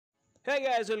Hey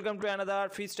guys, welcome to another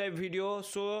fish type video.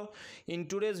 So in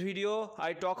today's video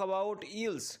I talk about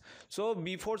eels. So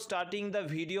before starting the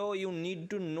video you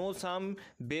need to know some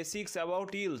basics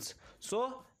about eels.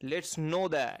 So let's know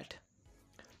that.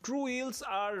 True eels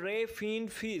are ray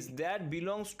finned fish that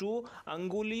belongs to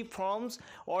Anguilliformes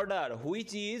order,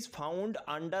 which is found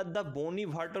under the bony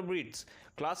vertebrates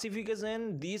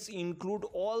classification. These include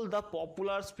all the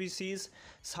popular species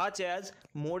such as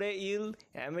moray eel,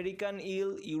 American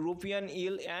eel, European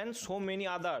eel and so many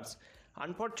others.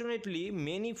 Unfortunately,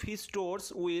 many fish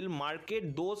stores will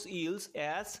market those eels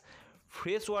as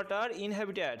freshwater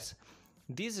inhabitants.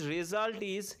 This result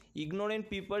is ignorant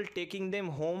people taking them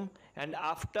home, and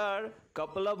after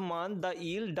couple of months the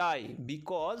eel die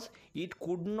because it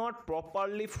could not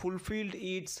properly fulfill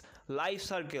its life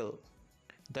cycle.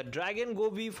 The dragon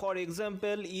goby, for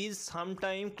example, is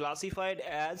sometimes classified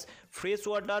as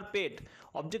freshwater pet.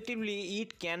 Objectively,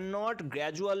 it cannot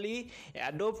gradually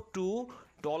adapt to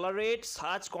tolerate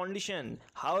such condition.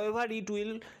 However, it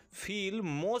will feel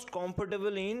most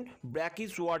comfortable in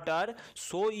brackish water,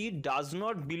 so it does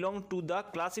not belong to the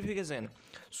classification.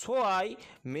 So I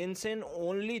mention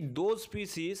only those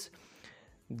species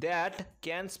that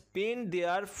can spend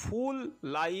their full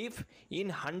life in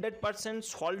 100%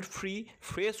 salt free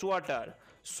fresh water.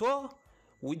 So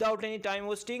without any time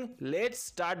wasting, let's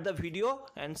start the video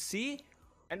and see.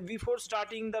 And before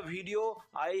starting the video,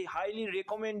 I highly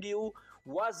recommend you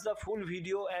watch the full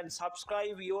video and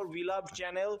subscribe your beloved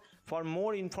channel for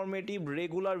more informative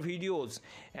regular videos,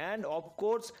 and of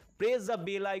course press the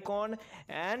bell icon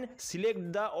and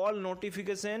select the all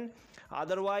notification,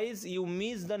 otherwise you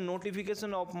miss the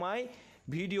notification of my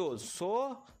videos.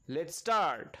 So let's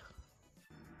start.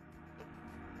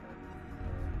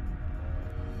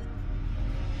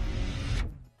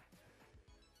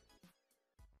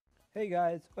 Hey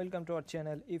guys, welcome to our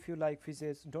channel. If you like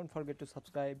fishes, don't forget to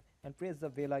subscribe and press the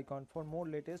bell icon for more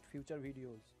latest future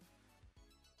videos.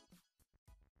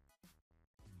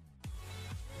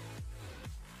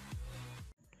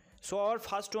 So our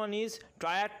first one is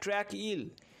triad track eel.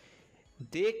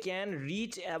 They can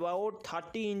reach about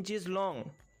 30 inches long,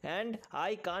 and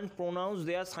I can't pronounce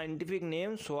their scientific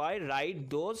name, so I write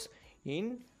those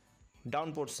in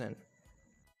down portion.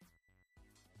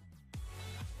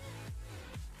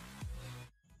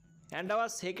 And our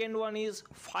second one is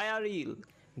fire eel.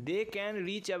 They can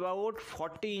reach about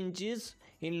 40 inches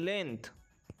in length.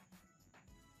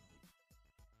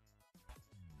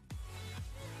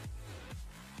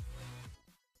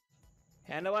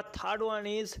 And our third one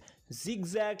is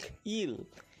zigzag eel.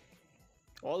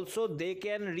 Also they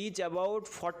can reach about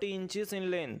 40 inches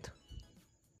in length.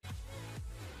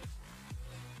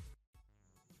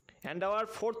 And our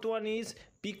fourth one is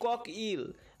peacock eel.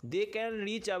 They can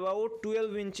reach about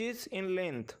 12 inches in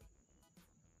length.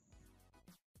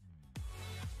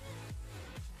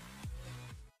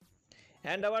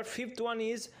 And our fifth one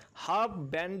is half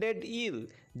banded eel.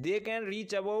 They can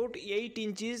reach about 8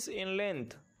 inches in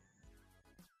length.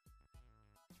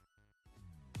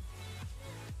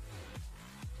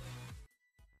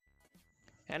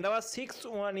 And our sixth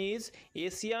one is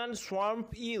Asian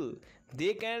swamp eel.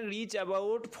 They can reach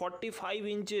about 45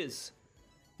 inches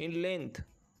in length.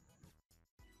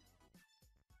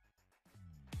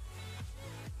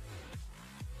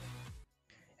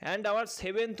 And our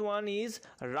seventh one is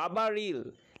rubber eel.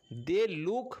 They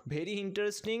look very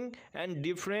interesting and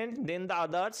different than the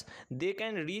others. They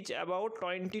can reach about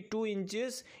 22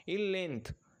 inches in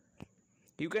length.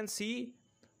 You can see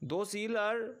those eel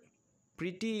are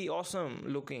pretty awesome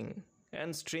looking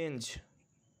and strange.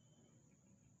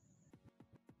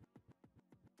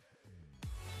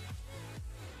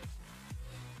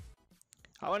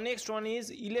 Our next one is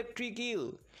electric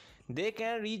eel. They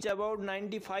can reach about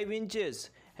 95 inches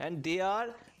and they are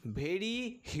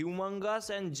very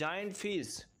humongous and giant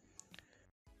fish.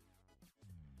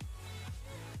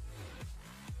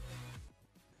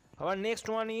 Our next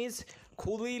one is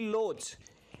khuli loach.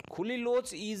 Khuli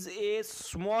loach is a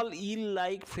small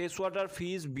eel-like freshwater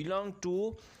fish belong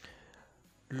to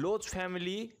loach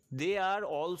family. They are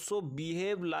also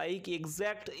behave like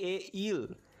exact a eel.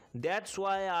 That's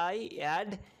why I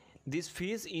add this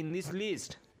fish in this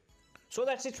list. So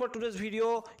that's it for today's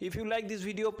video. If you like this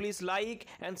video, please like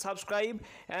and subscribe.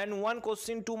 And one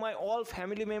question to my all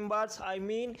family members, I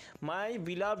mean my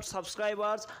beloved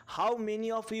subscribers, how many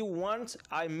of you want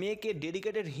I make a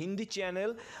dedicated Hindi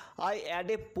channel? I add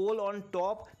a poll on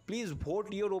top. Please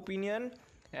vote your opinion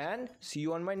and see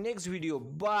you on my next video.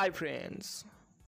 Bye friends.